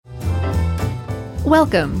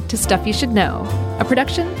Welcome to Stuff You Should Know, a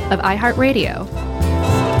production of iHeartRadio.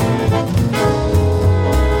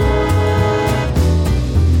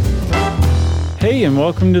 Hey, and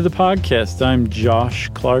welcome to the podcast. I'm Josh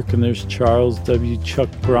Clark, and there's Charles W. Chuck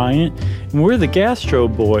Bryant, and we're the Gastro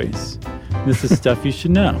Boys. This is Stuff You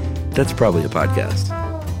Should Know. That's probably a podcast.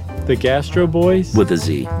 The Gastro Boys? With a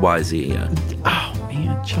Z. YZ, yeah. Oh,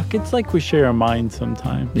 man, Chuck, it's like we share a mind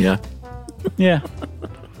sometimes. Yeah. Yeah.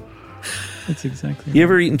 That's exactly You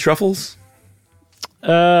ever eaten truffles?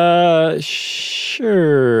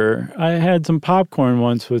 Sure. I had some popcorn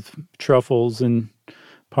once with truffles and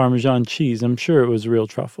Parmesan cheese. I'm sure it was real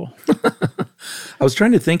truffle. I was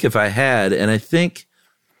trying to think if I had, and I think,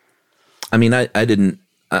 I mean, I didn't,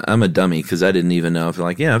 I'm a dummy because I didn't even know if,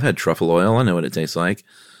 like, yeah, I've had truffle oil. I know what it tastes like.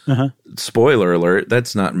 Uh-huh. Spoiler alert,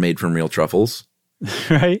 that's not made from real truffles.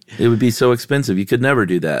 Right? It would be so expensive. You could never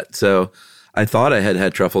do that. So I thought I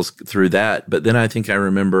had truffles through that, but then I think I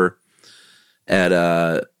remember at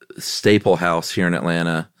a Staple House here in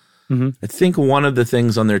Atlanta, I think one of the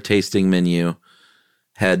things on their tasting menu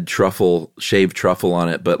had shaved truffle on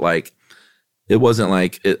it, but like it wasn't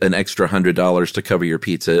like an extra $100 to cover your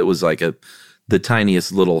pizza. It was like the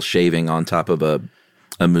tiniest little shaving on top of a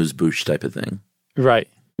amuse-bouche type of thing. Right.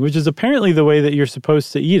 Which is apparently the way that you're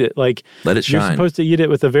supposed to eat it. Like, let it shine. You're supposed to eat it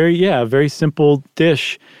with a very simple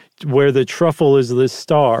dish where the truffle is the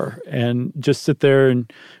star, and just sit there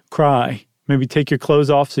and cry. Maybe take your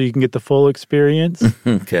clothes off so you can get the full experience.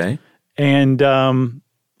 Okay. And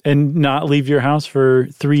not leave your house for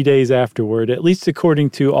 3 days afterward, at least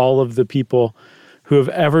according to all of the people who have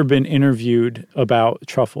ever been interviewed about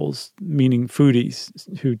truffles, meaning foodies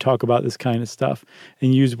who talk about this kind of stuff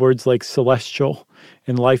and use words like celestial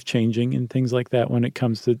and life-changing and things like that when it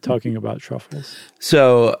comes to talking about truffles.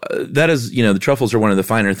 So that is, the truffles are one of the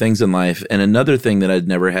finer things in life. And another thing that I'd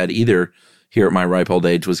never had either here at my ripe old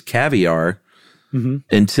age was caviar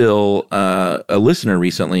until a listener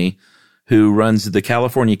recently who runs the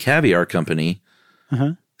California Caviar Company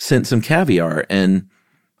sent some caviar, and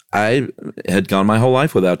I had gone my whole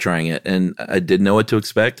life without trying it, and I didn't know what to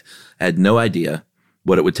expect. I had no idea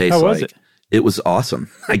what it would taste like. How was it? It was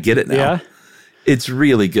awesome. I get it now. Yeah? It's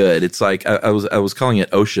really good. It's like I was calling it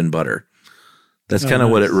ocean butter. That's kind of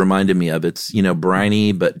what it reminded me of. It's,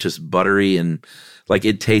 briny, but just buttery, and like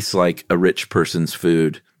it tastes like a rich person's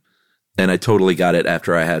food. And I totally got it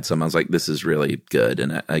after I had some. I was like, this is really good,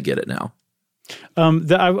 and I get it now.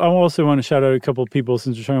 I also want to shout out a couple of people,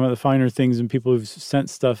 since we're talking about the finer things and people who've sent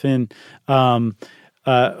stuff in. One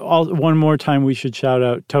more time, we should shout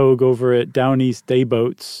out Togue over at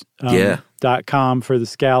DowneastDayboats.com for the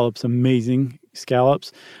scallops. Amazing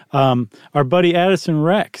scallops. Our buddy Addison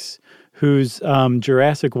Rex, who's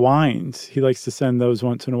Jurassic Wines. He likes to send those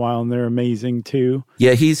once in a while, and they're amazing too.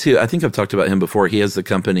 Yeah, I think I've talked about him before. He has the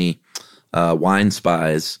company Wine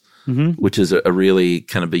Spies, which is a really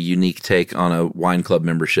kind of a unique take on a wine club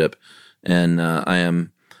membership. And I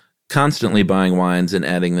am constantly buying wines and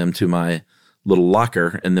adding them to my little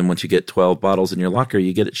locker. And then once you get 12 bottles in your locker,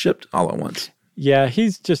 you get it shipped all at once. Yeah,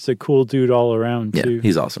 he's just a cool dude all around too. Yeah,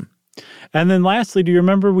 he's awesome. And then lastly, do you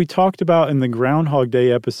remember we talked about in the Groundhog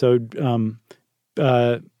Day episode,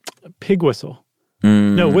 pig whistle?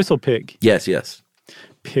 No, whistle pig. Yes.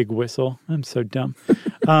 Pig whistle. I'm so dumb.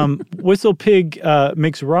 Whistle Pig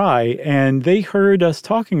makes rye, and they heard us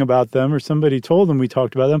talking about them, or somebody told them we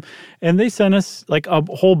talked about them, and they sent us like a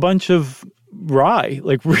whole bunch of rye,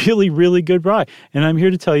 like really, really good rye. And I'm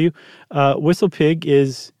here to tell you, Whistle Pig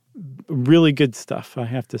is really good stuff, I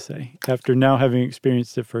have to say, after now having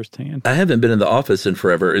experienced it firsthand. I haven't been in the office in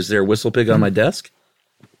forever. Is there Whistle Pig on my desk?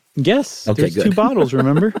 Yes. Okay, there's good. 2 bottles,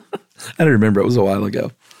 remember? I don't remember. It was a while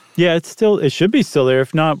ago. Yeah, it should be still there.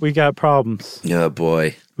 If not, we got problems. Oh,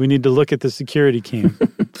 boy. We need to look at the security cam.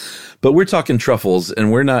 But we're talking truffles,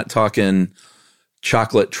 and we're not talking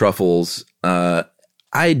chocolate truffles. I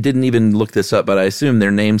didn't even look this up, but I assume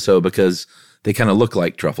they're named so because they kind of look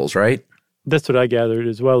like truffles, right? That's what I gathered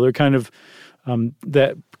as well. They're kind of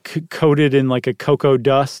coated in like a cocoa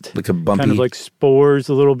dust. Like a bumpy. Kind of like spores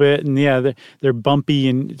a little bit. And yeah, they're bumpy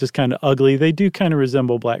and just kind of ugly. They do kind of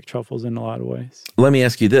resemble black truffles in a lot of ways. Let me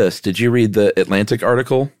ask you this. Did you read the Atlantic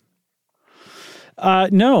article?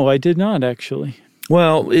 No, I did not actually.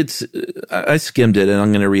 Well, I skimmed it, and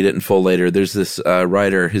I'm going to read it in full later. There's this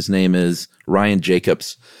writer, his name is Ryan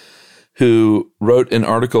Jacobs, who wrote an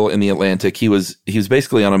article in the Atlantic. He was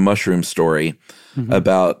basically on a mushroom story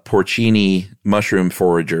about porcini mushroom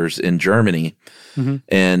foragers in Germany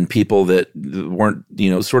and people that weren't,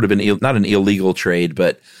 sort of not an illegal trade,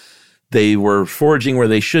 but they were foraging where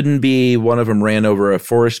they shouldn't be. One of them ran over a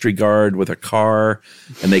forestry guard with a car,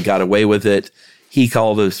 and they got away with it. he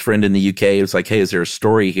called his friend in the UK. It was like, hey, is there a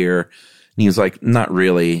story here? And he was like, not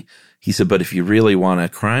really. He said, but if you really want a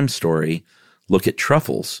crime story, look at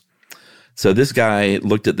Truffles. So this guy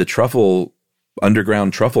looked at the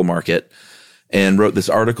underground truffle market and wrote this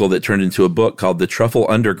article that turned into a book called The Truffle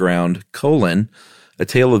Underground, a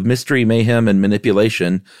tale of mystery, mayhem, and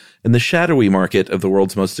manipulation in the shadowy market of the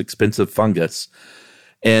world's most expensive fungus.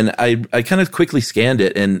 And I kind of quickly scanned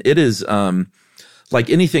it, and it is like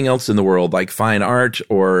anything else in the world, like fine art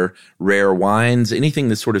or rare wines, anything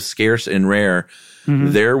that's sort of scarce and rare,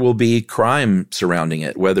 there will be crime surrounding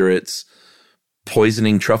it, whether it's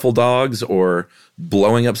poisoning truffle dogs or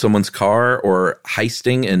blowing up someone's car or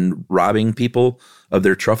heisting and robbing people of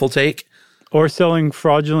their truffle take. Or selling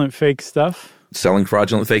fraudulent fake stuff.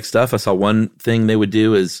 I saw one thing they would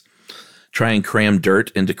do is try and cram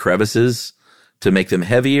dirt into crevices to make them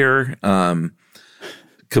heavier,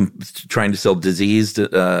 trying to sell diseased,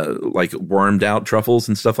 like wormed out truffles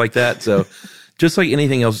and stuff like that. So just like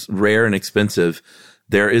anything else rare and expensive,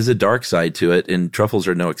 there is a dark side to it, and truffles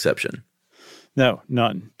are no exception. No,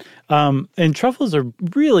 none. And truffles are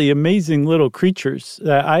really amazing little creatures.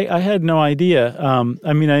 I had no idea.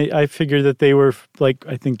 I figured that they were like,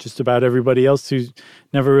 I think just about everybody else who's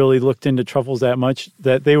never really looked into truffles that much,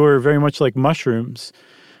 that they were very much like mushrooms.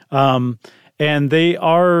 And they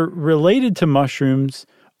are related to mushrooms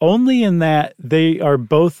only in that they are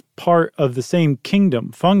both part of the same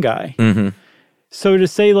kingdom, fungi. Mm-hmm. So to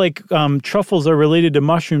say like truffles are related to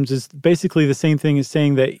mushrooms is basically the same thing as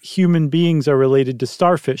saying that human beings are related to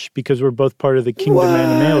starfish because we're both part of the kingdom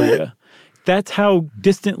Animalia. That's how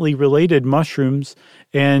distantly related mushrooms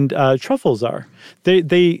and truffles are.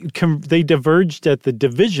 They diverged at the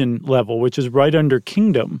division level, which is right under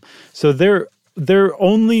kingdom. So they're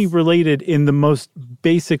only related in the most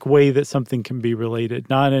basic way that something can be related,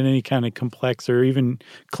 not in any kind of complex or even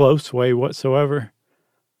close way whatsoever.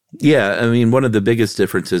 Yeah, I mean, one of the biggest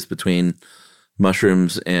differences between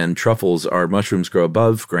mushrooms and truffles are mushrooms grow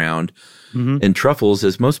above ground, and truffles,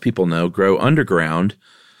 as most people know, grow underground,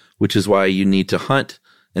 which is why you need to hunt,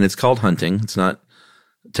 and it's called hunting. It's not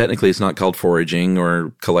called foraging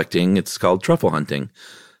or collecting. It's called truffle hunting,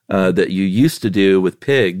 that you used to do with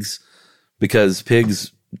pigs, because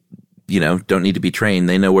pigs, don't need to be trained.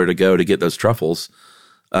 They know where to go to get those truffles.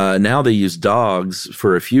 Now they use dogs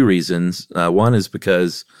for a few reasons. One is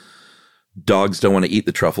because dogs don't want to eat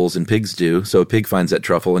the truffles and pigs do. So a pig finds that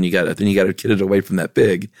truffle and you got to get it away from that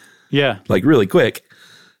pig. Yeah. Like really quick.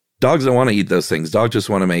 Dogs don't want to eat those things. Dogs just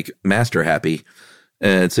want to make master happy.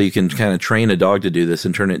 And so you can kind of train a dog to do this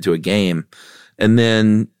and turn it into a game. And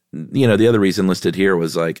then, the other reason listed here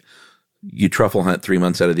was like you truffle hunt 3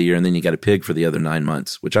 months out of the year and then you got a pig for the other 9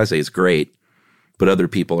 months, which I say is great. But other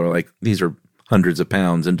people are like, these are hundreds of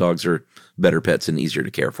pounds, and dogs are better pets and easier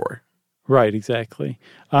to care for. Right, exactly.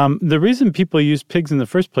 The reason people use pigs in the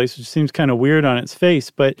first place, which seems kind of weird on its face,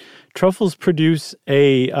 but truffles produce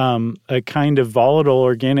a kind of volatile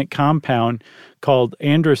organic compound called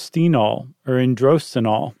androstenol or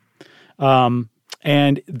androstenol.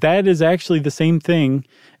 And that is actually the same thing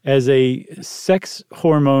as a sex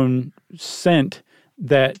hormone scent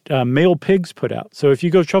that male pigs put out. So if you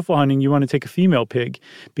go truffle hunting, you want to take a female pig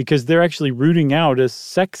because they're actually rooting out a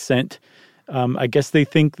sex scent. I guess they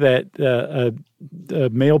think that a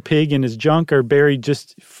male pig and his junk are buried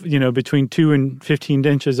just, between 2 and 15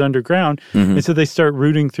 inches underground. Mm-hmm. And so they start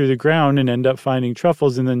rooting through the ground and end up finding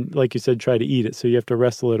truffles and then, like you said, try to eat it. So you have to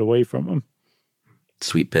wrestle it away from them.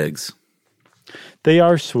 Sweet pigs. They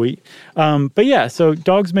are sweet. But yeah, so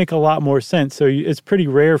dogs make a lot more sense. So it's pretty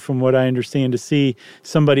rare from what I understand to see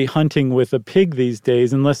somebody hunting with a pig these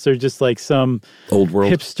days, unless they're just like some old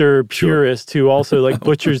world hipster purist who also like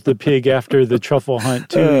butchers the pig after the truffle hunt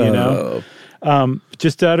too,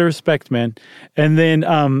 just out of respect, man. And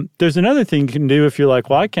then there's another thing you can do if you're like,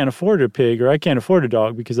 well, I can't afford a pig or I can't afford a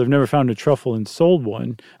dog because I've never found a truffle and sold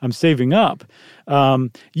one. I'm saving up.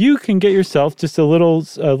 You can get yourself just a little.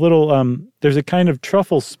 There's a kind of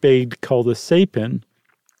truffle spade called a sapin.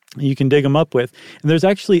 You can dig them up with. And there's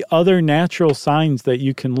actually other natural signs that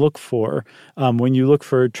you can look for when you look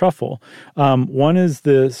for a truffle. One is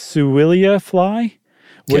the Suilia fly,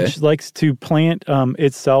 which likes to plant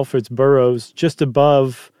its burrows just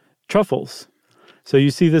above truffles. So you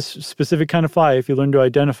see this specific kind of fly. If you learn to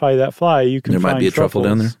identify that fly, you can find There might be a truffle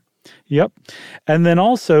down there. Yep. And then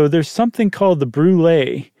also there's something called the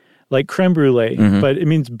brulee, like creme brulee, but it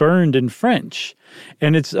means burned in French.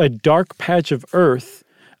 And it's a dark patch of earth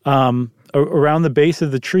around the base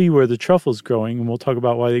of the tree where the truffle's growing, and we'll talk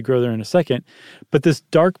about why they grow there in a second. But this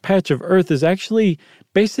dark patch of earth is actually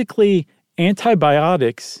basically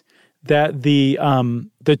antibiotics that the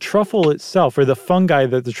truffle itself, or the fungi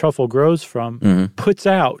that the truffle grows from, puts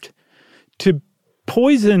out to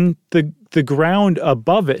poison the ground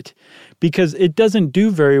above it, because it doesn't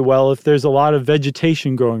do very well if there's a lot of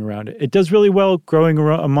vegetation growing around it. It does really well growing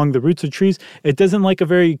among the roots of trees. It doesn't like a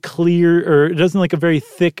very clear, or it doesn't like a very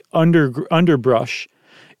thick underbrush.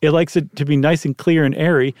 It likes it to be nice and clear and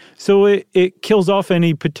airy, so it kills off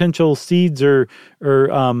any potential seeds or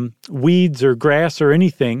weeds or grass or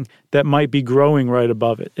anything that might be growing right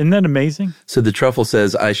above it. Isn't that amazing? So the truffle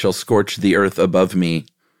says, "I shall scorch the earth above me,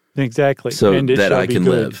 Exactly. so And it that shall I be can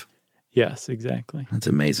good." live." Yes, exactly. That's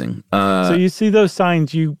amazing. So you see those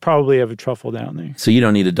signs, you probably have a truffle down there. So you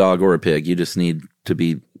don't need a dog or a pig. You just need to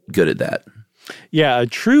be good at that. Yeah, a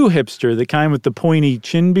true hipster, the kind with the pointy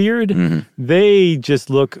chin beard, they just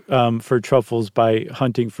look for truffles by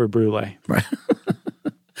hunting for brulee. Right.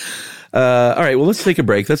 All right. Well, let's take a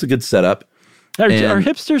break. That's a good setup. Are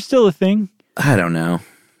hipsters still a thing? I don't know.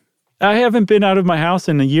 I haven't been out of my house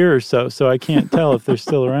in a year or so I can't tell if they're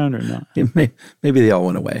still around or not. Maybe they all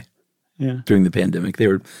went away. Yeah. During the pandemic, they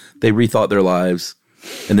rethought their lives,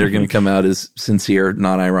 and they're going to come out as sincere,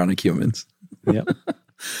 non-ironic humans. Yep.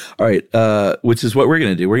 All right, which is what we're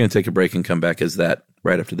going to do. We're going to take a break and come back as that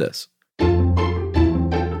right after this.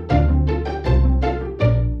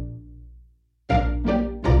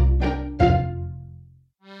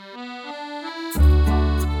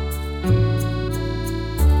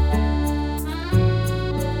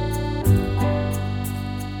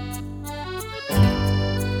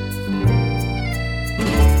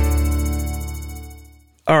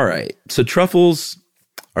 All right. So truffles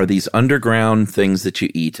are these underground things that you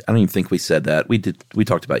eat. I don't even think we said that. We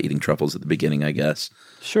talked about eating truffles at the beginning, I guess.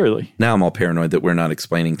 Surely. Now I'm all paranoid that we're not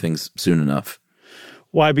explaining things soon enough.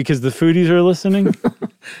 Why? Because the foodies are listening?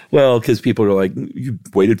 Well, because people are like, you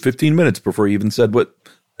waited 15 minutes before you even said what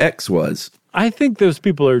X was. I think those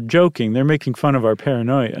people are joking. They're making fun of our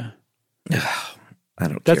paranoia. I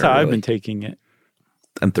don't That's care, how I've really. been taking it.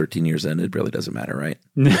 I'm 13 years in. It really doesn't matter, right?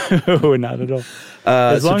 No, not at all.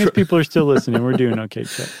 As long as people are still listening, we're doing okay,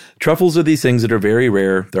 Chuck. Truffles are these things that are very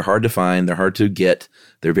rare. They're hard to find. They're hard to get.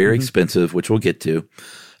 They're very expensive, which we'll get to.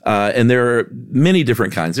 And there are many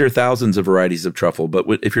different kinds. There are thousands of varieties of truffle. But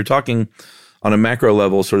if you're talking on a macro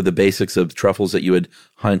level, sort of the basics of truffles that you would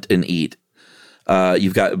hunt and eat,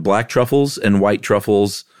 you've got black truffles and white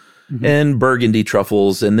truffles and burgundy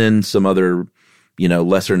truffles, and then some other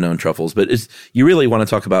lesser known truffles, but you really want to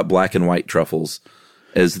talk about black and white truffles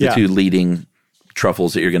as the two leading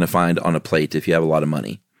truffles that you're going to find on a plate if you have a lot of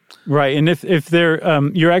money. Right. And if they're,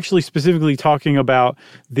 you're actually specifically talking about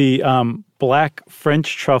the black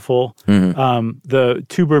French truffle, the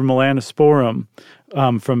tuber melanosporum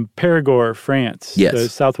from Périgord, France,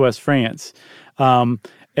 southwest France.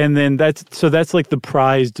 And then that's like the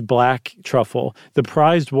prized black truffle. The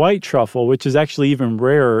prized white truffle, which is actually even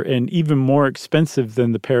rarer and even more expensive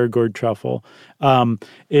than the Périgord truffle,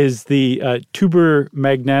 is the tuber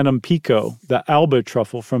magnatum pico, the Alba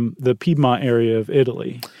truffle from the Piedmont area of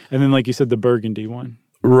Italy. And then, like you said, the burgundy one.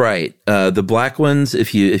 Right. The black ones,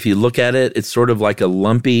 if you look at it, it's sort of like a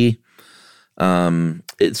lumpy,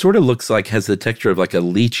 it sort of looks like, has the texture of like a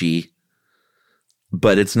lychee,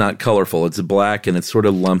 but it's not colorful. It's black and it's sort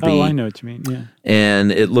of lumpy. Oh, I know what you mean. Yeah. And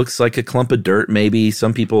it looks like a clump of dirt, maybe.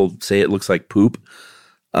 Some people say it looks like poop.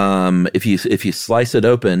 If you slice it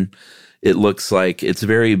open, it looks like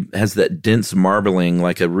has that dense marbling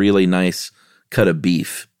like a really nice cut of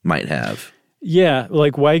beef might have. Yeah,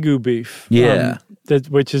 like Wagyu beef. Yeah.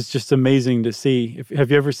 Which is just amazing to see.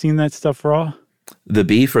 Have you ever seen that stuff raw? The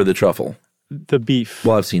beef or the truffle? The beef.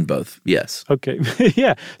 Well, I've seen both, yes. Okay.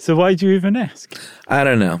 Yeah. So why'd you even ask? I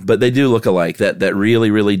don't know, but they do look alike, that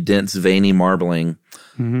really, really dense, veiny marbling.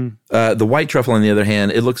 The white truffle, on the other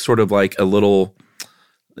hand, it looks sort of like a little,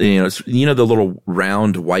 the little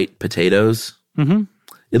round white potatoes? Mm-hmm.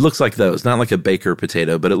 It looks like those, not like a baker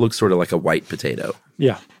potato, but it looks sort of like a white potato.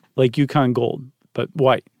 Yeah, like Yukon Gold, but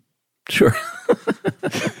white. Sure.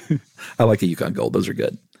 I like a Yukon Gold. Those are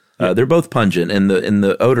good. They're both pungent, and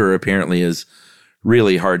the odor apparently is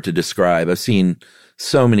really hard to describe. I've seen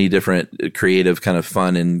so many different creative, kind of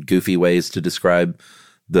fun and goofy ways to describe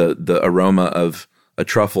the aroma of a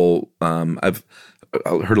truffle. I've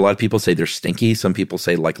heard a lot of people say they're stinky. Some people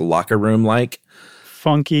say like locker room like.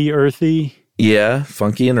 Funky, earthy. Yeah,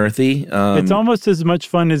 funky and earthy. It's almost as much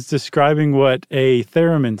fun as describing what a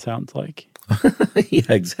theremin sounds like.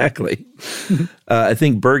 Yeah, exactly. I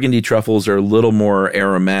think burgundy truffles are a little more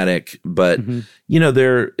aromatic, but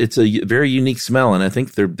it's a very unique smell, and I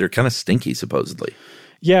think they're kind of stinky, supposedly.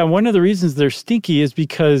 Yeah, one of the reasons they're stinky is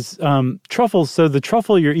because truffles, so the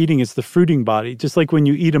truffle you're eating is the fruiting body, just like when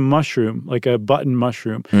you eat a mushroom, like a button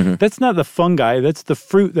mushroom. That's not the fungi, that's the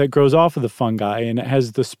fruit that grows off of the fungi, and it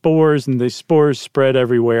has the spores, and the spores spread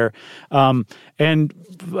everywhere.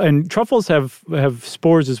 And truffles have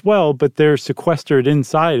spores as well, but they're sequestered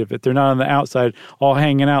inside of it. They're not on the outside, all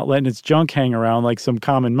hanging out, letting its junk hang around like some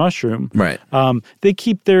common mushroom. Right. They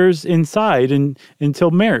keep theirs inside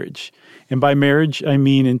until marriage. And by marriage, I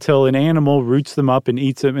mean until an animal roots them up and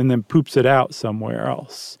eats them and then poops it out somewhere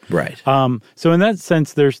else. Right. So in that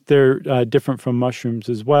sense, they're different from mushrooms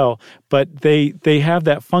as well. But they have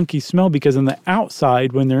that funky smell because on the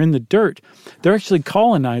outside, when they're in the dirt, they're actually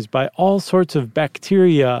colonized by all sorts of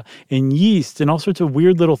bacteria and yeast and all sorts of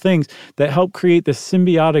weird little things that help create the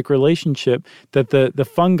symbiotic relationship that the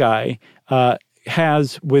fungi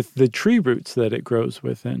has with the tree roots that it grows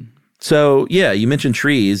within. So, yeah, you mentioned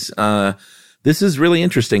trees. This is really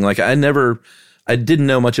interesting. Like, I didn't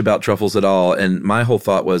know much about truffles at all. And my whole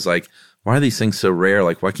thought was like, why are these things so rare?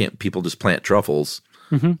 Like, why can't people just plant truffles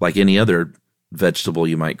like any other vegetable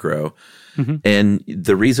you might grow? And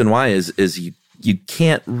the reason why is you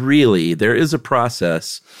can't really, there is a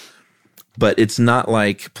process, but it's not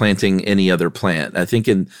like planting any other plant. I think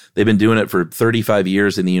they've been doing it for 35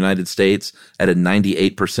 years in the United States at a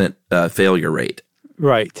 98% failure rate.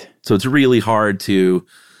 Right. So it's really hard to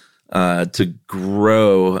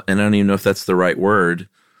grow, and I don't even know if that's the right word.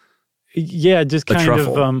 Yeah, just kind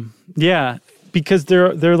truffle. of because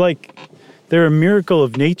they're a miracle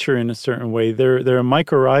of nature in a certain way. They're a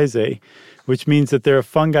mycorrhizae, which means that they're a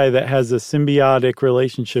fungi that has a symbiotic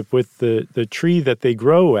relationship with the tree that they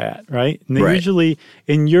grow at, right? And they usually,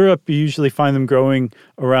 in Europe, you usually find them growing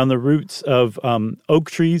around the roots of oak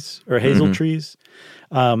trees or hazel trees.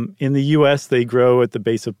 In the U.S., they grow at the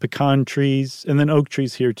base of pecan trees, and then oak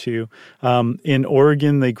trees here too. In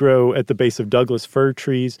Oregon, they grow at the base of Douglas fir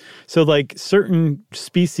trees. So, like certain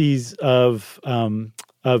species of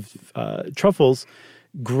truffles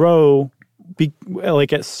grow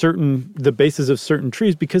like at the bases of certain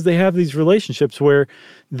trees because they have these relationships where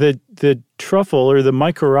the truffle or the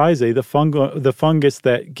mycorrhizae, the fungus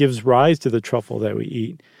that gives rise to the truffle that we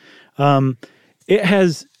eat, it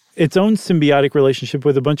has its own symbiotic relationship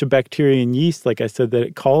with a bunch of bacteria and yeast, like I said, that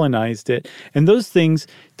it colonized it. And those things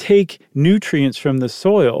take nutrients from the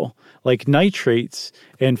soil, like nitrates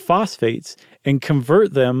and phosphates, and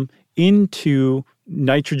convert them into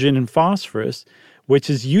nitrogen and phosphorus, which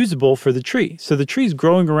is usable for the tree. So the tree's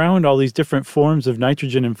growing around all these different forms of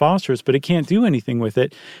nitrogen and phosphorus, but it can't do anything with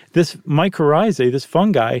it. This mycorrhizae, this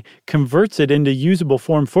fungi, converts it into usable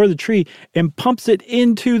form for the tree and pumps it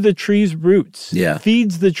into the tree's roots. Yeah.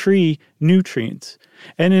 Feeds the tree nutrients.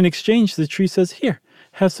 And in exchange, the tree says, here,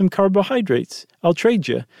 have some carbohydrates. I'll trade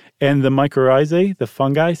you. And the mycorrhizae, the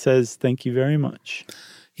fungi, says, thank you very much.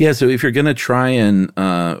 Yeah, so if you're going to try and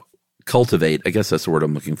cultivate, I guess that's the word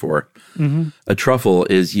I'm looking for, a truffle,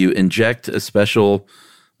 is you inject these special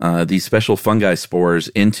fungi spores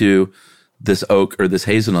into this oak or this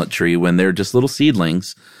hazelnut tree when they're just little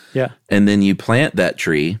seedlings. Yeah. And then you plant that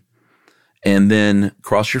tree and then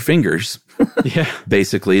cross your fingers,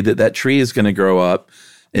 basically, that tree is going to grow up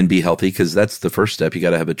and be healthy, because that's the first step. You got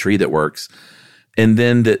to have a tree that works. And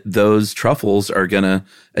then those truffles are going to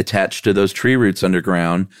attach to those tree roots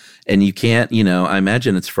underground. And you can't, I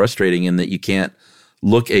imagine it's frustrating in that you can't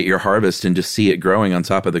look at your harvest and just see it growing on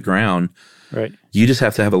top of the ground. Right. You just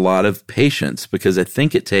have to have a lot of patience, because I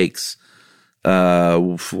think it takes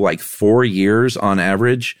like 4 years on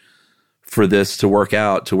average for this to work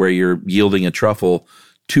out to where you're yielding a truffle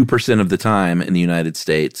 2% of the time in the United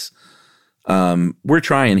States. We're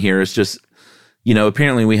trying here. It's just,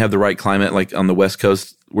 apparently we have the right climate, like on the West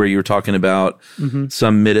Coast where you were talking about,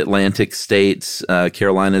 some mid-Atlantic states,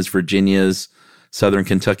 Carolinas, Virginias, Southern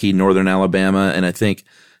Kentucky, Northern Alabama, and I think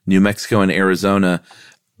New Mexico and Arizona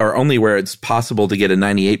are only where it's possible to get a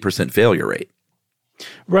 98% failure rate.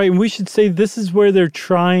 Right. And we should say this is where they're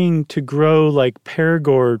trying to grow like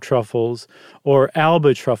Perigord truffles or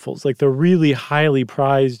Alba truffles, like the really highly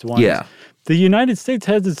prized ones. Yeah. The United States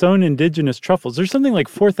has its own indigenous truffles. There's something like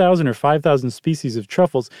 4,000 or 5,000 species of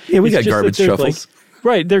truffles. Yeah, we got garbage truffles.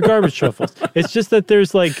 Right, they're garbage truffles. It's just that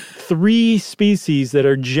there's like 3 species that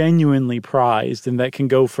are genuinely prized and that can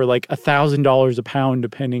go for like $1,000 a pound,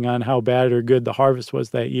 depending on how bad or good the harvest was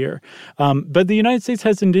that year. But the United States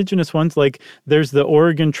has indigenous ones, like there's the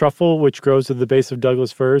Oregon truffle, which grows at the base of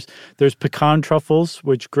Douglas firs. There's pecan truffles,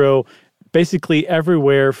 which grow basically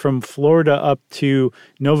everywhere from Florida up to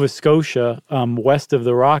Nova Scotia, west of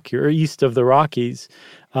the Rocky or east of the Rockies.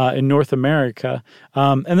 In North America.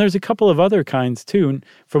 And there's a couple of other kinds too. And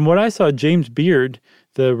from what I saw, James Beard,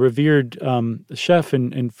 the revered chef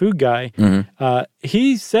and food guy,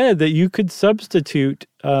 he said that you could substitute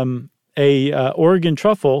a Oregon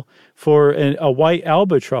truffle for a white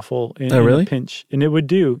Alba truffle in a pinch, and it would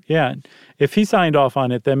do. Yeah, if he signed off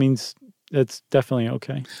on it, that means that's definitely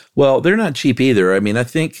okay. Well, they're not cheap either. I mean, I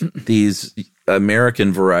think these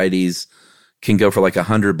American varieties can go for like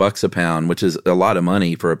 $100 a pound, which is a lot of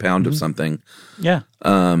money for a pound of something. Yeah.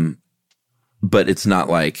 But it's not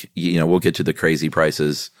like, we'll get to the crazy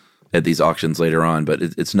prices at these auctions later on, but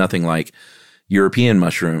it's nothing like European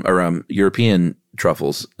mushroom or European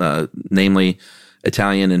truffles, namely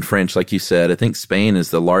Italian and French, like you said. I think Spain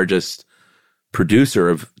is the largest producer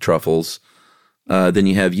of truffles. Then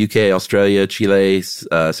you have UK, Australia, Chile,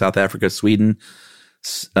 South Africa, Sweden,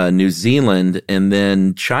 New Zealand, and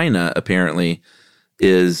then China apparently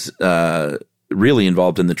is really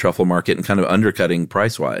involved in the truffle market and kind of undercutting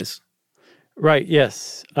price-wise. Right,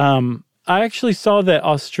 yes. I actually saw that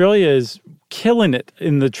Australia is killing it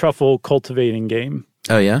in the truffle cultivating game.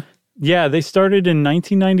 Oh, yeah? Yeah, they started in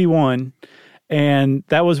 1991, and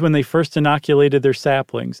that was when they first inoculated their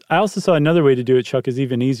saplings. I also saw another way to do it, Chuck, is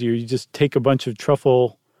even easier. You just take a bunch of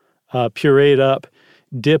truffle, puree it up,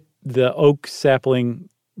 dip the oak sapling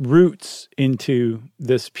roots into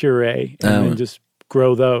this puree, and then just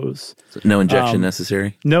grow those. So no injection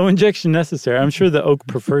necessary? No injection necessary. I'm sure the oak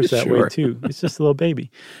prefers that way too. It's just a little baby.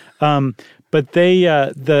 But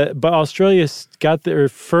Australia got their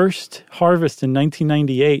first harvest in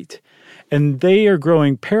 1998, and they are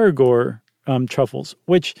growing Perigord truffles,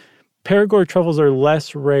 which Perigord truffles are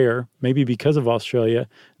less rare, maybe because of Australia,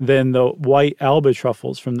 than the white Alba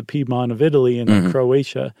truffles from the Piedmont of Italy and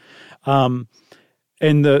Croatia.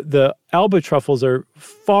 And the Alba truffles are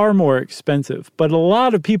far more expensive, but a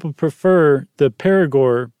lot of people prefer the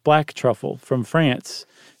Perigord black truffle from France.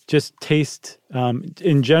 Just taste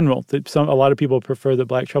in general. A lot of people prefer the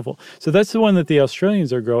black truffle. So that's the one that the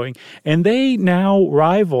Australians are growing. And they now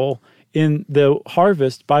rival in the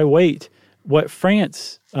harvest by weight what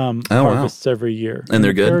France harvests every year. And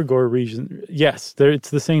they're good? Perigord region. Yes, it's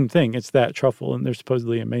the same thing. It's that truffle, and they're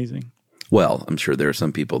supposedly amazing. Well, I'm sure there are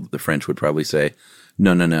some people, the French would probably say,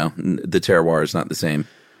 no, the terroir is not the same.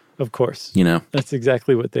 Of course. That's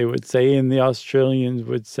exactly what they would say, and the Australians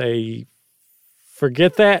would say,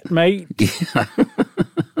 forget that, mate. Yeah.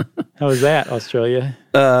 How is that, Australia?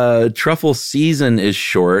 Truffle season is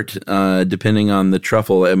short, depending on the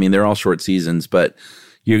truffle. I mean, they're all short seasons, but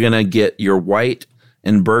you're going to get your white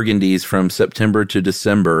and burgundies from September to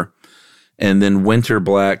December, and then winter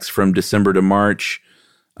blacks from December to March,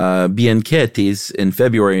 bianchetis in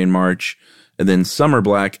February and March, and then summer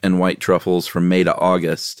black and white truffles from May to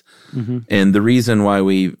August. And the reason why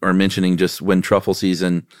we are mentioning just when truffle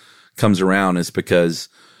season comes around is because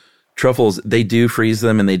truffles, they do freeze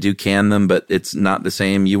them and they do can them, but it's not the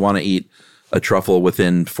same. You want to eat a truffle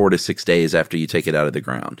within 4 to 6 days after you take it out of the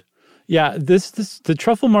ground. Yeah, the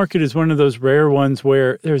truffle market is one of those rare ones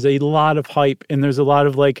where there's a lot of hype and there's a lot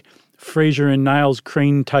of like Fraser and Niles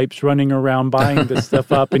Crane types running around buying this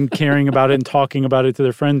stuff up and caring about it and talking about it to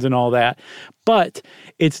their friends and all that. But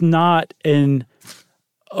it's not a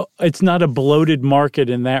bloated market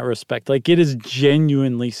in that respect. Like, it is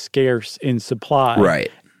genuinely scarce in supply.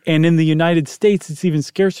 Right. And in the United States, it's even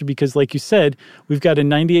scarcer because, like you said, we've got a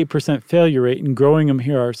 98% failure rate in growing them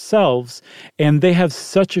here ourselves, and they have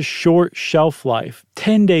such a short shelf life,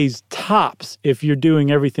 10 days tops if you're doing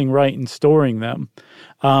everything right and storing them,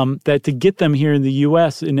 that to get them here in the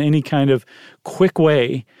U.S. in any kind of quick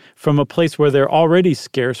way from a place where they're already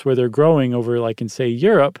scarce, where they're growing over, like in, say,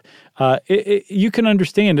 Europe, you can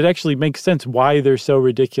understand. It actually makes sense why they're so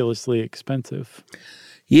ridiculously expensive.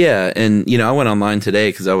 Yeah, and, I went online today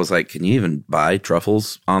because I was like, can you even buy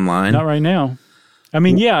truffles online? Not right now. I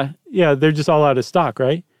mean, yeah, they're just all out of stock,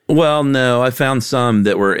 right? Well, no, I found some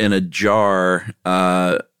that were in a jar,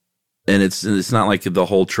 and it's not like the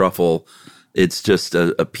whole truffle. It's just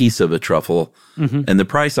a piece of a truffle. Mm-hmm. And the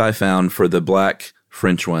price I found for the black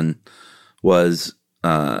French one was,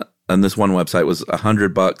 on this one website, was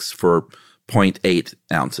 $100 for 0.8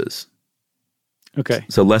 ounces. Okay.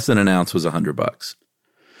 So less than an ounce was $100.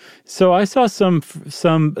 So I saw some,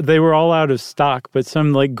 they were all out of stock, but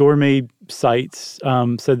some like gourmet sites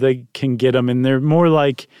said they can get them, and they're more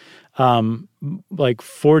like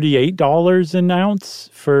 $48 an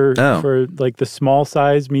ounce for like the small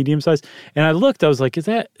size, medium size. And I looked, I was like, is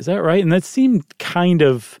that right? And that seemed kind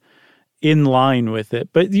of in line with it.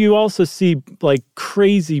 But you also see like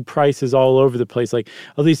crazy prices all over the place. Like,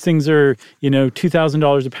 all these things are,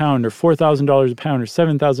 $2,000 a pound or $4,000 a pound or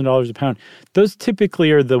 $7,000 a pound. Those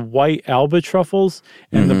typically are the white Alba truffles,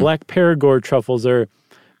 and the black Perigord truffles are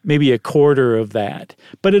maybe a quarter of that.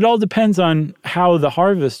 But it all depends on how the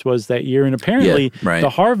harvest was that year. And apparently the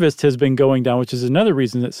harvest has been going down, which is another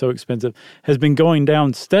reason it's so expensive, has been going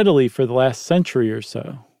down steadily for the last century or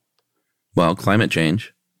so. Well, climate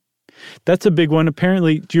change. That's a big one.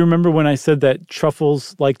 Apparently, do you remember when I said that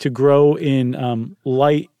truffles like to grow in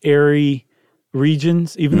light, airy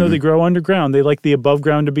regions? Even though they grow underground, they like the above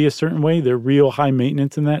ground to be a certain way. They're real high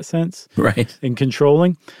maintenance in that sense. Right. And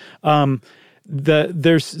controlling.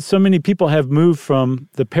 There's so many people have moved from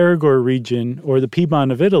the Perigord region or the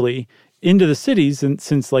Piedmont of Italy into the cities and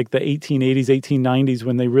since like the 1880s, 1890s,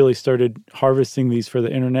 when they really started harvesting these for the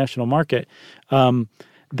international market,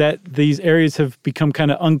 that these areas have become kind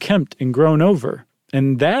of unkempt and grown over.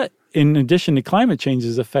 And that, in addition to climate change,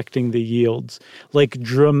 is affecting the yields, like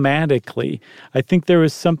dramatically. I think there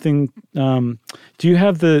was something, do you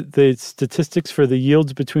have the statistics for the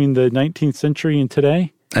yields between the 19th century and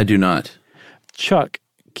today? I do not. Chuck,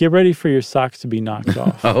 get ready for your socks to be knocked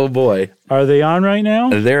off. Oh, boy. Are they on right now?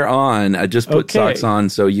 They're on. I just put socks on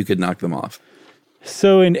so you could knock them off.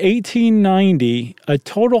 So in 1890, a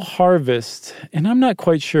total harvest, and I'm not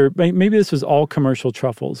quite sure, maybe this was all commercial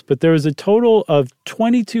truffles, but there was a total of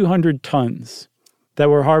 2,200 tons that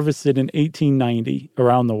were harvested in 1890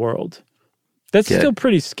 around the world. That's still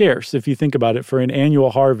pretty scarce if you think about it for an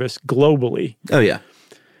annual harvest globally. Oh, yeah.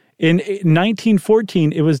 In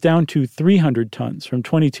 1914, it was down to 300 tons from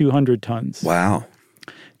 2,200 tons. Wow.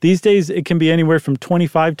 These days, it can be anywhere from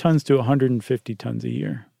 25 tons to 150 tons a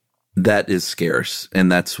year. That is scarce, and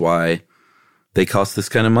that's why they cost this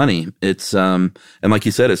kind of money. It's and like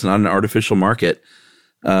you said, it's not an artificial market.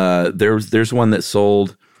 There's one that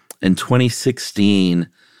sold in 2016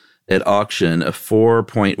 at auction, a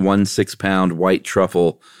 4.16 pound white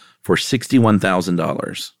truffle for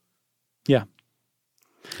 $61,000. Yeah,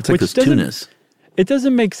 it's like those tunas. It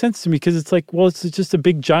doesn't make sense to me because it's like, well, it's just a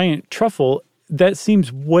big giant truffle. That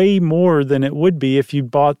seems way more than it would be if you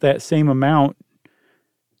bought that same amount.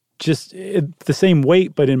 Just the same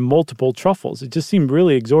weight, but in multiple truffles. It just seemed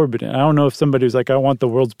really exorbitant. I don't know if somebody was like, I want the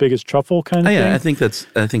world's biggest truffle kind of thing. Yeah,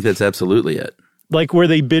 I think that's absolutely it. Like, were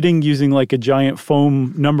they bidding using like a giant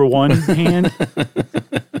foam number one hand?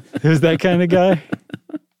 Who's that kind of guy?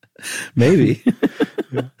 Maybe.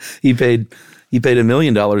 Yeah. He paid $1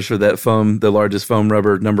 million for that foam, the largest foam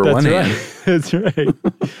rubber number one hand. That's right.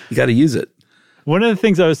 You got to use it. One of the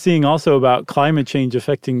things I was seeing also about climate change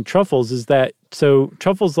affecting truffles is that, so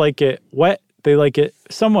truffles like it wet, they like it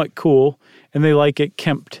somewhat cool, and they like it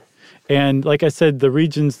kempt. And like I said, the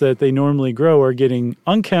regions that they normally grow are getting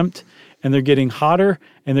unkempt, and they're getting hotter,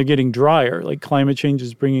 and they're getting drier. Like climate change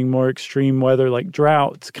is bringing more extreme weather, like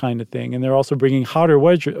droughts kind of thing. And they're also bringing hotter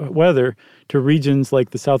weather to regions like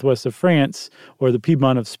the southwest of France or the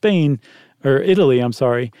Piedmont of Spain, or Italy, I'm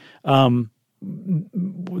sorry,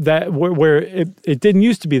 that where it didn't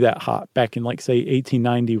used to be that hot back in like say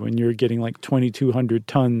 1890 when you're getting like 2,200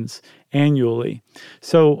 tons annually.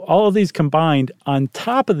 So all of these combined on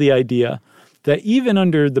top of the idea that even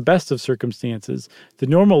under the best of circumstances, the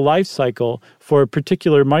normal life cycle for a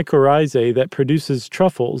particular mycorrhizae that produces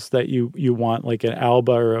truffles that you want, like an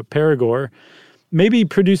alba or a perigord, maybe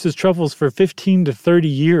produces truffles for 15 to 30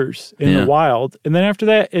 years in the wild. And then after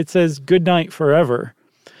that, it says good night forever.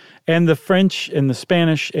 And the French and the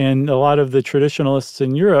Spanish and a lot of the traditionalists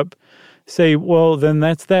in Europe say, well, then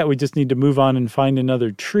that's that. We just need to move on and find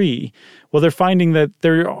another tree. Well, they're finding that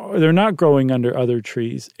they're not growing under other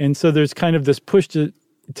trees. And so there's kind of this push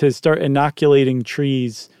to start inoculating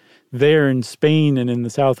trees there in Spain and in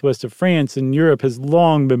the southwest of France. And Europe has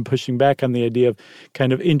long been pushing back on the idea of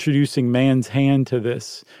kind of introducing man's hand to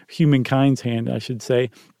this, humankind's hand, I should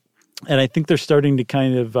say. And I think they're starting to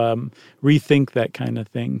kind of rethink that kind of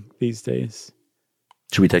thing these days.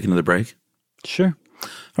 Should we take another break? Sure.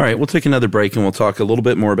 All right, we'll take another break and we'll talk a little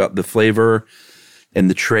bit more about the flavor and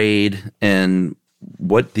the trade and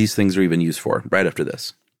what these things are even used for right after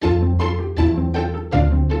this.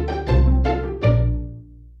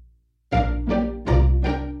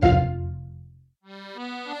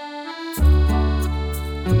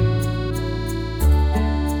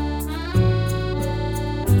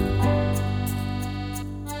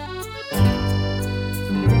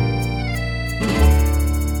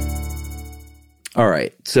 All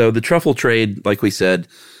right. So the truffle trade, like we said,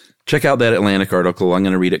 check out that Atlantic article. I'm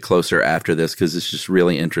going to read it closer after this because it's just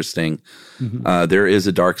really interesting. Mm-hmm. There is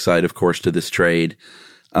a dark side, of course, to this trade.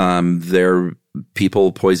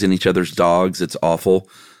 People poison each other's dogs. It's awful.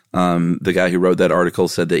 The guy who wrote that article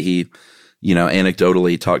said that he,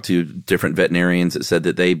 anecdotally talked to different veterinarians that said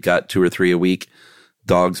that they got 2 or 3 a week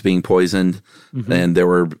dogs being poisoned. Mm-hmm. And there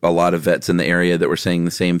were a lot of vets in the area that were saying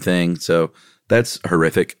the same thing. So That's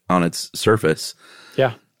horrific on its surface.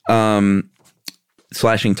 Yeah.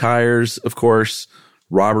 Slashing tires, of course,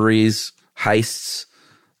 robberies, heists,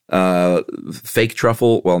 fake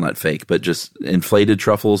truffle. Well, not fake, but just inflated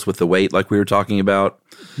truffles with the weight like we were talking about.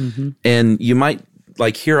 Mm-hmm. And you might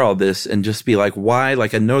like hear all this and just be like, why?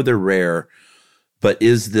 Like, I know they're rare, but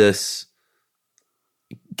is this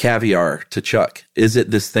caviar to Chuck? Is it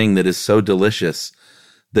this thing that is so delicious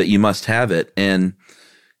that you must have it? And,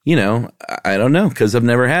 you know, I don't know, because I've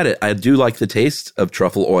never had it. I do like the taste of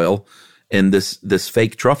truffle oil. And this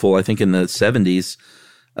fake truffle, I think in the 70s,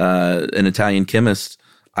 an Italian chemist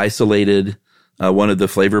isolated one of the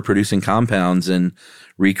flavor-producing compounds and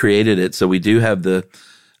recreated it. So we do have the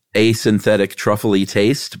asynthetic truffle-y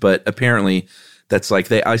taste, but apparently that's like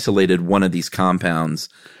they isolated one of these compounds.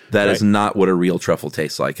 That is not what a real truffle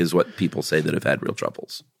tastes like, is what people say that have had real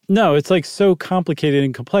truffles. No, it's like so complicated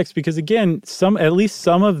and complex because, again, at least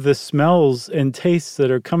some of the smells and tastes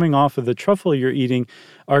that are coming off of the truffle you're eating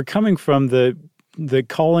are coming from the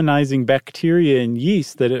colonizing bacteria and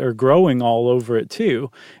yeast that are growing all over it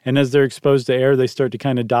too. And as they're exposed to air, they start to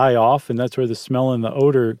kind of die off, and that's where the smell and the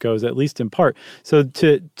odor goes, at least in part. So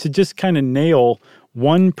to just kind of nail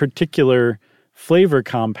one particular flavor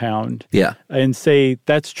compound and say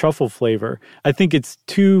that's truffle flavor, I think it's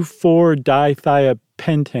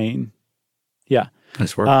 2,4-dithiapentane. Yeah.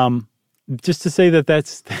 Nice work. Just to say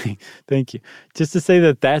that's thank you. Just to say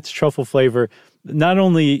that's truffle flavor not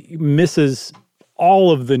only misses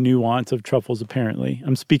all of the nuance of truffles, apparently.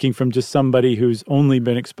 I'm speaking from just somebody who's only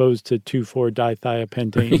been exposed to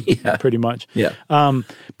 2,4-dithiapentane, pretty much. Yeah.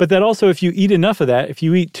 But that also, if you eat enough of that, if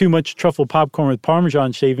you eat too much truffle popcorn with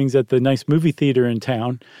Parmesan shavings at the nice movie theater in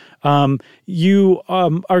town, you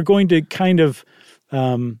are going to kind of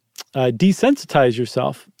desensitize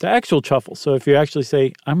yourself to actual truffles. So if you actually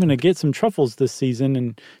say, I'm going to get some truffles this season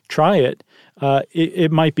and try it,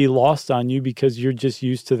 it might be lost on you because you're just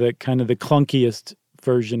used to the kind of the clunkiest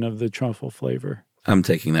version of the truffle flavor. I'm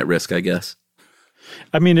taking that risk, I guess.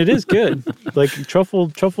 I mean, it is good. Like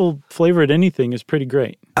truffle flavored anything is pretty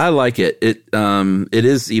great. I like it. It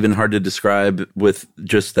is even hard to describe with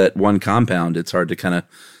just that one compound. It's hard to kind of,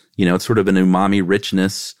 it's sort of an umami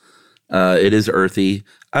richness. It is earthy.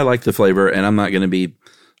 I like the flavor, and I'm not going to be,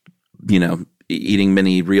 eating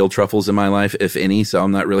many real truffles in my life, if any. So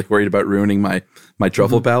I'm not really worried about ruining my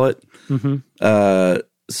truffle palate. Mm-hmm.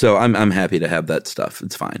 So I'm happy to have that stuff.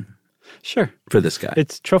 It's fine. Sure. For this guy.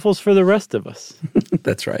 It's truffles for the rest of us.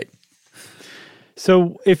 That's right.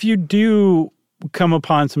 So if you do come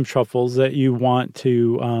upon some truffles that you want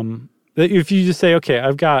to, if you just say, okay,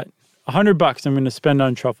 I've got $100 I'm going to spend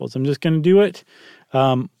on truffles. I'm just going to do it.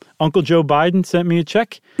 Uncle Joe Biden sent me a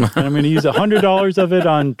check, and I'm going to use $100 of it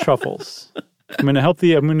on truffles. I'm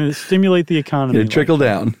going to stimulate the economy. Trickle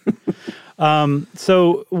down.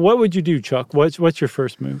 So what would you do, Chuck? What's your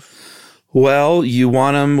first move? Well, you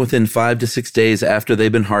want them within 5 to 6 days after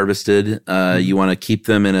they've been harvested. You want to keep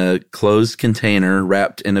them in a closed container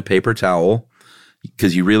wrapped in a paper towel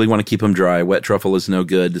because you really want to keep them dry. Wet truffle is no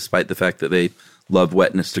good, despite the fact that they love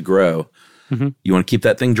wetness to grow. Mm-hmm. You want to keep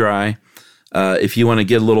that thing dry. If you want to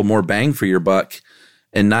get a little more bang for your buck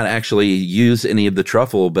and not actually use any of the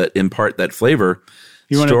truffle, but impart that flavor,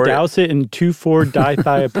 you want to douse it in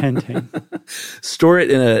 2,4-dithiapentane. Store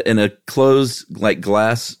it in a closed like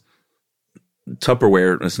glass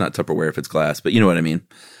Tupperware. It's not Tupperware if it's glass, but you know what I mean.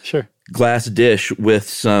 Sure. Glass dish with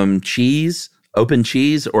some cheese, open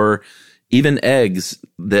cheese, or even eggs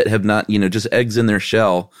that have not, just eggs in their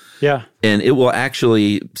shell. Yeah. And it will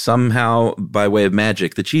actually somehow, by way of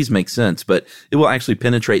magic, the cheese makes sense, but it will actually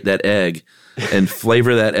penetrate that egg and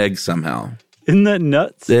flavor that egg somehow. Isn't that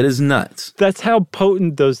nuts? That is nuts. That's how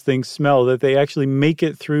potent those things smell, that they actually make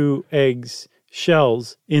it through eggs'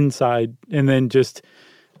 shells inside and then just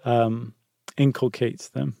inculcates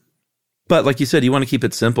them. But like you said, you want to keep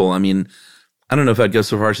it simple. I mean, I don't know if I'd go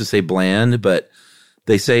so far as to say bland, but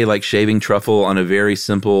they say like shaving truffle on a very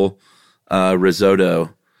simple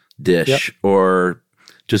risotto dish or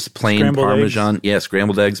just plain scrambled Parmesan. Eggs. Yeah,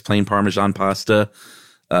 scrambled eggs, plain Parmesan pasta.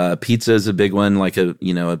 Pizza is a big one, like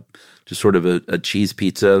just sort of a cheese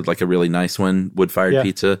pizza, like a really nice one, wood-fired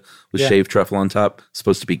pizza with shaved truffle on top. It's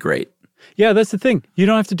supposed to be great. Yeah, that's the thing. You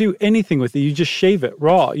don't have to do anything with it. You just shave it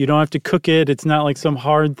raw. You don't have to cook it. It's not like some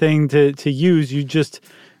hard thing to use.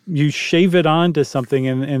 You shave it onto something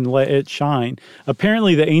and let it shine.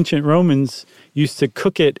 Apparently, the ancient Romans used to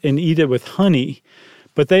cook it and eat it with honey,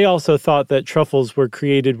 but they also thought that truffles were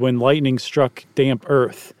created when lightning struck damp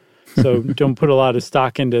earth. So don't put a lot of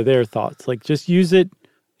stock into their thoughts. Like just use it,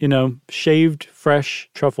 shaved, fresh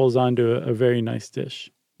truffles onto a very nice dish.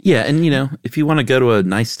 Yeah, and if you want to go to a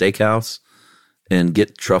nice steakhouse and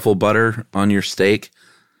get truffle butter on your steak.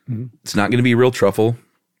 It's not going to be real truffle,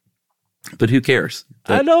 but who cares?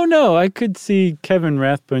 I don't know. I could see Kevin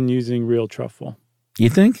Rathbun using real truffle. You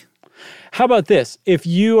think? How about this? If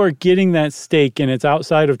you are getting that steak and it's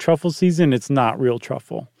outside of truffle season, it's not real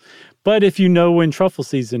truffle. But if you know when truffle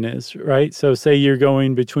season is, right? So say you're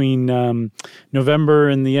going between November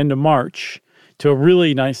and the end of March to a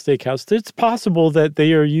really nice steakhouse, it's possible that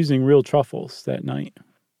they are using real truffles that night.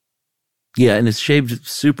 Yeah, and it's shaved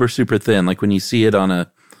super, super thin. Like when you see it on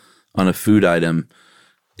a food item,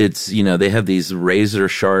 it's, they have these razor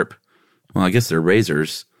sharp, well, I guess they're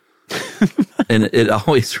razors. And it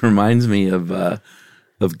always reminds me of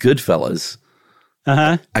Goodfellas.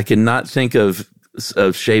 Uh-huh. I cannot think of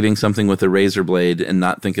shaving something with a razor blade and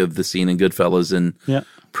not think of the scene in Goodfellas in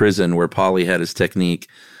prison where Paulie had his technique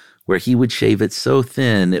where he would shave it so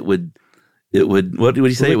thin it would what would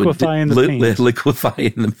he say? Liquefy in the pan.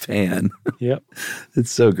 Liquefy in the pan. Yep.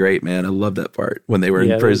 It's so great, man. I love that part when they were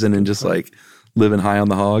in prison and just like living high on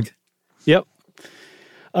the hog. Yep.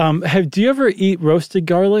 Do you ever eat roasted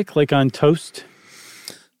garlic like on toast?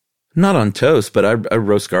 Not on toast, but I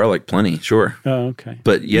roast garlic plenty, sure. Oh, okay.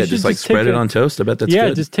 But yeah, just spread it on toast. I bet that's good.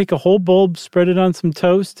 Yeah, just take a whole bulb, spread it on some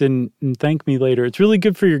toast, and thank me later. It's really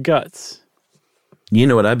good for your guts. You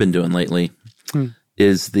know what I've been doing lately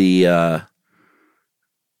is the, I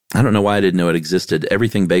don't know why I didn't know it existed.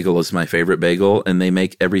 Everything Bagel is my favorite bagel, and they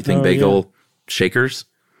make Everything Bagel shakers.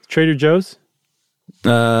 Trader Joe's?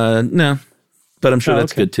 No, but I'm sure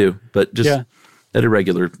that's good too. But just at a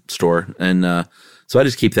regular store. And so I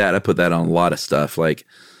just keep that. I put that on a lot of stuff, like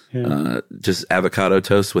just avocado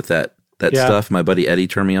toast with that stuff. My buddy Eddie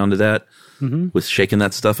turned me on to that, with shaking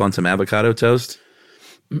that stuff on some avocado toast.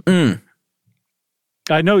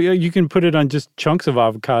 I know you can put it on just chunks of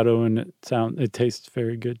avocado, and it tastes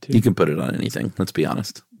very good too. You can put it on anything. Let's be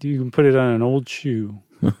honest. You can put it on an old shoe.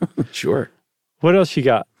 Sure. What else you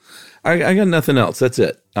got? I got nothing else. That's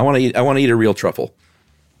it. I want to eat a real truffle.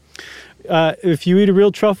 If you eat a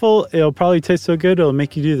real truffle, it'll probably taste so good it'll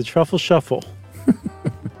make you do the truffle shuffle.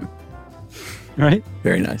 Right?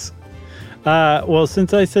 Very nice. Well,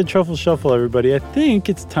 since I said truffle shuffle, everybody, I think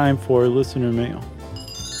it's time for listener mail.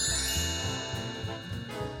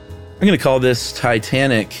 I'm going to call this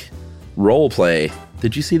Titanic role play.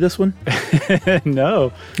 Did you see this one?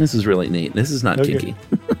 No. This is really neat. This is not kinky.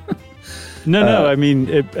 No. I mean,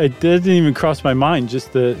 it didn't even cross my mind.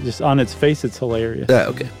 Just on its face, it's hilarious.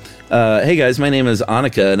 Okay. Hey guys, my name is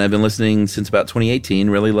Annika, and I've been listening since about 2018.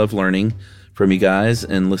 Really love learning from you guys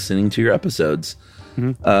and listening to your episodes.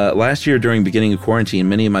 Last year, during beginning of quarantine,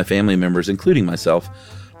 many of my family members, including myself,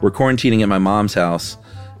 were quarantining at my mom's house.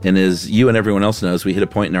 And as you and everyone else knows, we hit a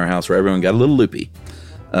point in our house where everyone got a little loopy.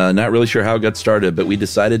 Not really sure how it got started, but we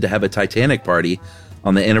decided to have a Titanic party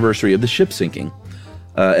on the anniversary of the ship sinking.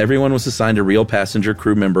 Everyone was assigned a real passenger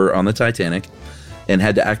crew member on the Titanic and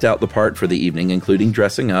had to act out the part for the evening, including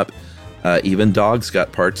dressing up. Even dogs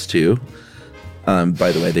got parts too.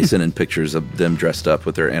 By the way, they sent in pictures of them dressed up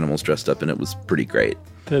with their animals dressed up, and it was pretty great.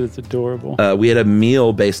 That is adorable. We had a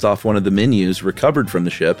meal based off one of the menus recovered from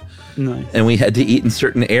the ship. Nice. And we had to eat in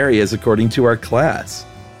certain areas according to our class.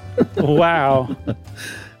 Wow.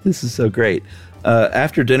 This is so great.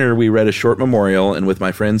 After dinner, we read a short memorial, and with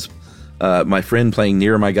my friends, my friend playing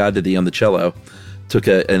Near My God to Thee on the cello,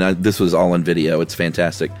 this was all on video. It's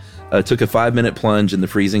fantastic. Took a 5-minute plunge in the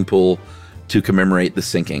freezing pool to commemorate the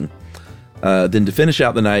sinking. Then to finish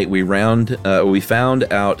out the night, we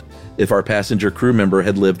found out if our passenger crew member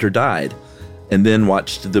had lived or died, and then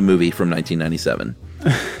watched the movie from 1997.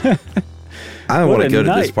 I want to go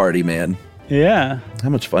to this party, man. Yeah. How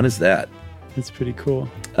much fun is that? It's pretty cool.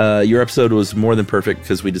 Your episode was more than perfect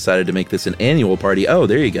because we decided to make this an annual party. Oh,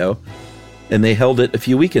 there you go. And they held it a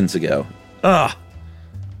few weekends ago.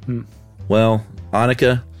 Well,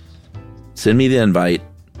 Annika, send me the invite.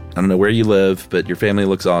 I don't know where you live, but your family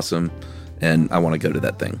looks awesome, and I want to go to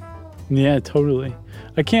that thing. Yeah, totally.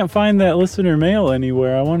 I can't find that listener mail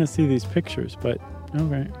anywhere. I want to see these pictures, but all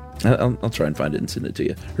right. I'll try and find it and send it to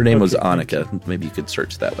you. Her name was Annika. Maybe you could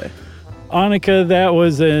search that way. Annika, that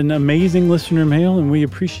was an amazing listener mail, and we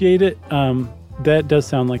appreciate it. That does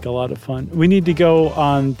sound like a lot of fun. We need to go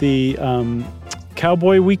on the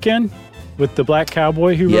cowboy weekend with the black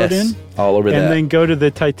cowboy who wrote in. All over that. And then go to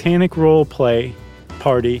the Titanic role play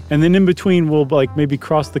party. And then in between, we'll maybe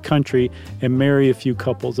cross the country and marry a few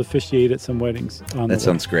couples, officiate at some weddings. That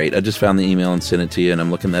sounds great. I just found the email and sent it to you, and I'm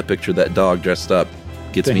looking at that picture of that dog dressed up.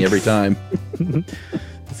 Gets me every time.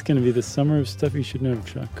 It's going to be the summer of stuff you should know,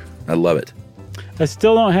 Chuck. I love it. I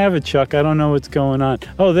still don't have it, Chuck. I don't know what's going on.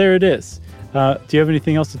 Oh, there it is. Do you have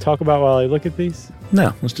anything else to talk about while I look at these?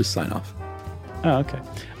 No, let's just sign off. Oh, okay.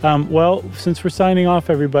 Well, since we're signing off,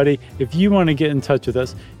 everybody, if you want to get in touch with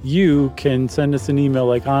us, you can send us an email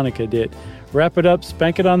like Annika did. Wrap it up,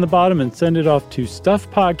 spank it on the bottom, and send it off to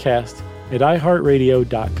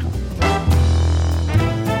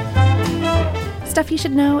stuffpodcast@iheartradio.com. Stuff You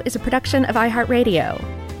Should Know is a production of iHeartRadio.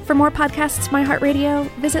 For more podcasts from iHeartRadio,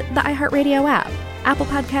 visit the iHeartRadio app, Apple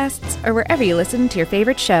Podcasts, or wherever you listen to your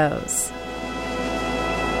favorite shows.